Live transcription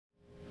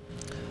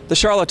The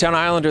Charlottetown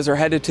Islanders are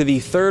headed to the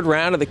third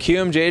round of the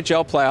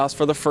QMJHL playoffs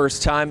for the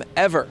first time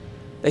ever.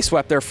 They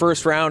swept their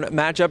first round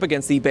matchup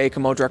against the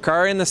Baie-Comeau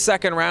Drakkar in the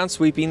second round,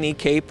 sweeping the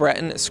Cape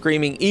Breton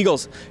Screaming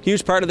Eagles.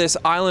 Huge part of this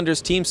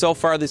Islanders team so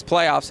far this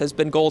playoffs has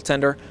been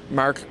goaltender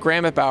Mark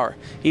Grammetbauer.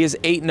 He is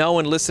 8-0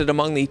 and listed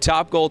among the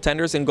top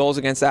goaltenders in goals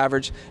against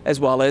average as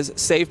well as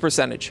save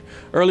percentage.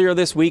 Earlier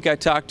this week I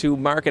talked to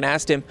Mark and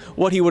asked him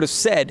what he would have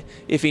said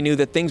if he knew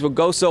that things would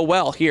go so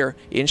well here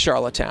in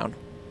Charlottetown.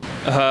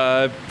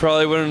 I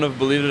probably wouldn't have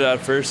believed it at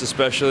first,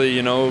 especially,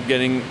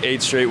 getting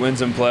 8 straight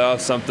wins in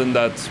playoffs, something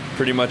that's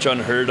pretty much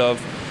unheard of.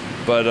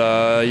 But,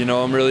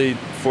 I'm really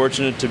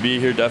fortunate to be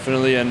here,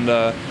 definitely, and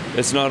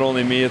it's not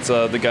only me, it's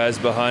the guys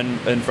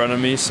in front of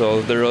me,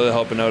 so they're really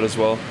helping out as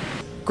well.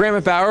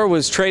 Grammetbauer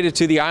was traded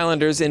to the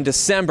Islanders in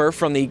December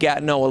from the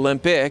Gatineau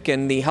Olympic,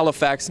 and the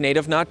Halifax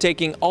native not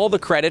taking all the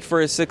credit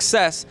for his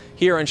success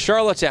here in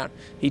Charlottetown.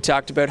 He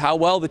talked about how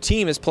well the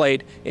team has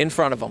played in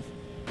front of him.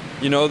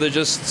 They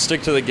just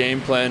stick to the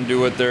game plan, do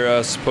what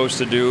they're supposed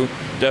to do.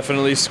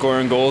 Definitely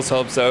scoring goals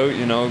helps out.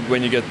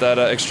 When you get that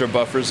extra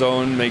buffer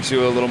zone, makes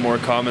you a little more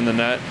calm in the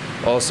net.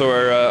 Also,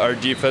 our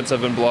defense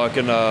have been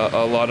blocking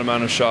a lot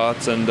amount of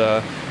shots, and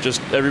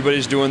just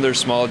everybody's doing their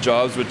small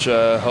jobs, which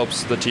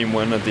helps the team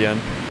win at the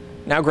end.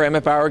 Now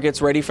Grammetbauer gets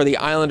ready for the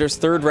Islanders'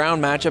 third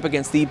round matchup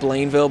against the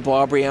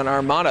Blainville-Boisbriand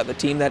Armada, the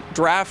team that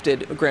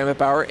drafted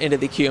Grammetbauer into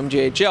the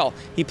QMJHL.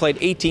 He played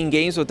 18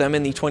 games with them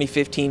in the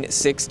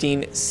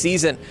 2015-16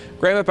 season.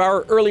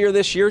 Grammetbauer earlier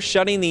this year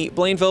shutting the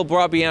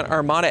Blainville-Boisbriand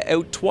Armada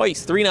out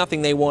twice.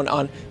 3-0 they won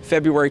on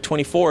February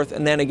 24th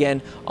and then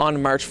again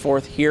on March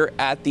 4th here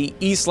at the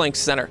Eastlink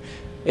Center.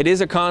 It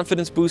is a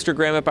confidence booster,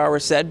 Grammetbauer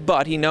said,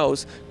 but he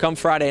knows come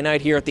Friday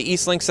night here at the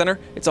Eastlink Center,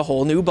 it's a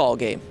whole new ball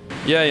game.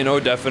 Yeah,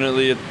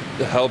 definitely it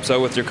helps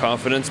out with your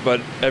confidence, but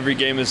every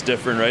game is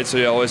different, right? So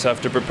you always have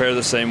to prepare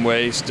the same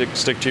way,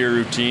 stick to your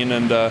routine,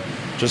 and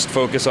just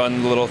focus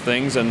on the little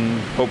things,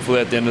 and hopefully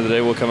at the end of the day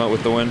we'll come out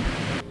with the win.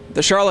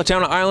 The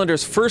Charlottetown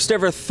Islanders' first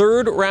ever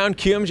third round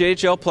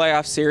QMJHL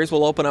playoff series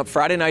will open up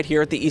Friday night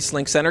here at the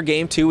Eastlink Center.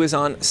 Game 2 is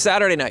on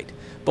Saturday night.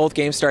 Both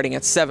games starting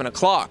at 7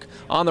 o'clock.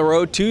 On the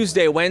road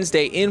Tuesday,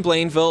 Wednesday in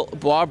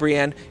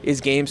Blainville-Boisbriand is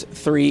games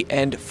 3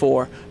 and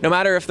 4. No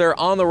matter if they're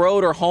on the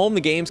road or home,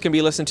 the games can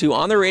be listened to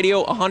on the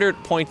radio.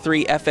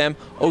 100.3 FM,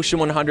 Ocean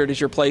 100 is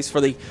your place for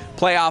the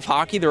playoff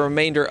hockey the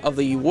remainder of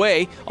the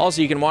way.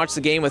 Also, you can watch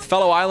the game with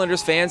fellow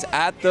Islanders fans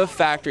at the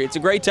factory. It's a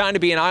great time to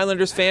be an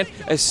Islanders fan.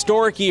 A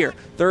historic year.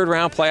 Third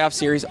round playoff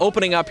series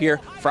opening up here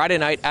Friday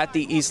night at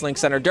the Eastlink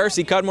Center.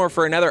 Darcy Cudmore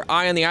for another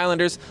Eye on the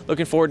Islanders.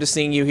 Looking forward to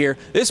seeing you here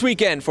this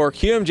weekend for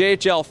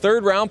QMJHL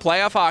third round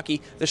playoff hockey,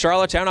 the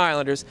Charlottetown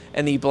Islanders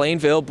and the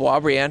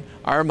Blainville-Boisbriand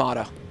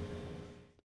Armada.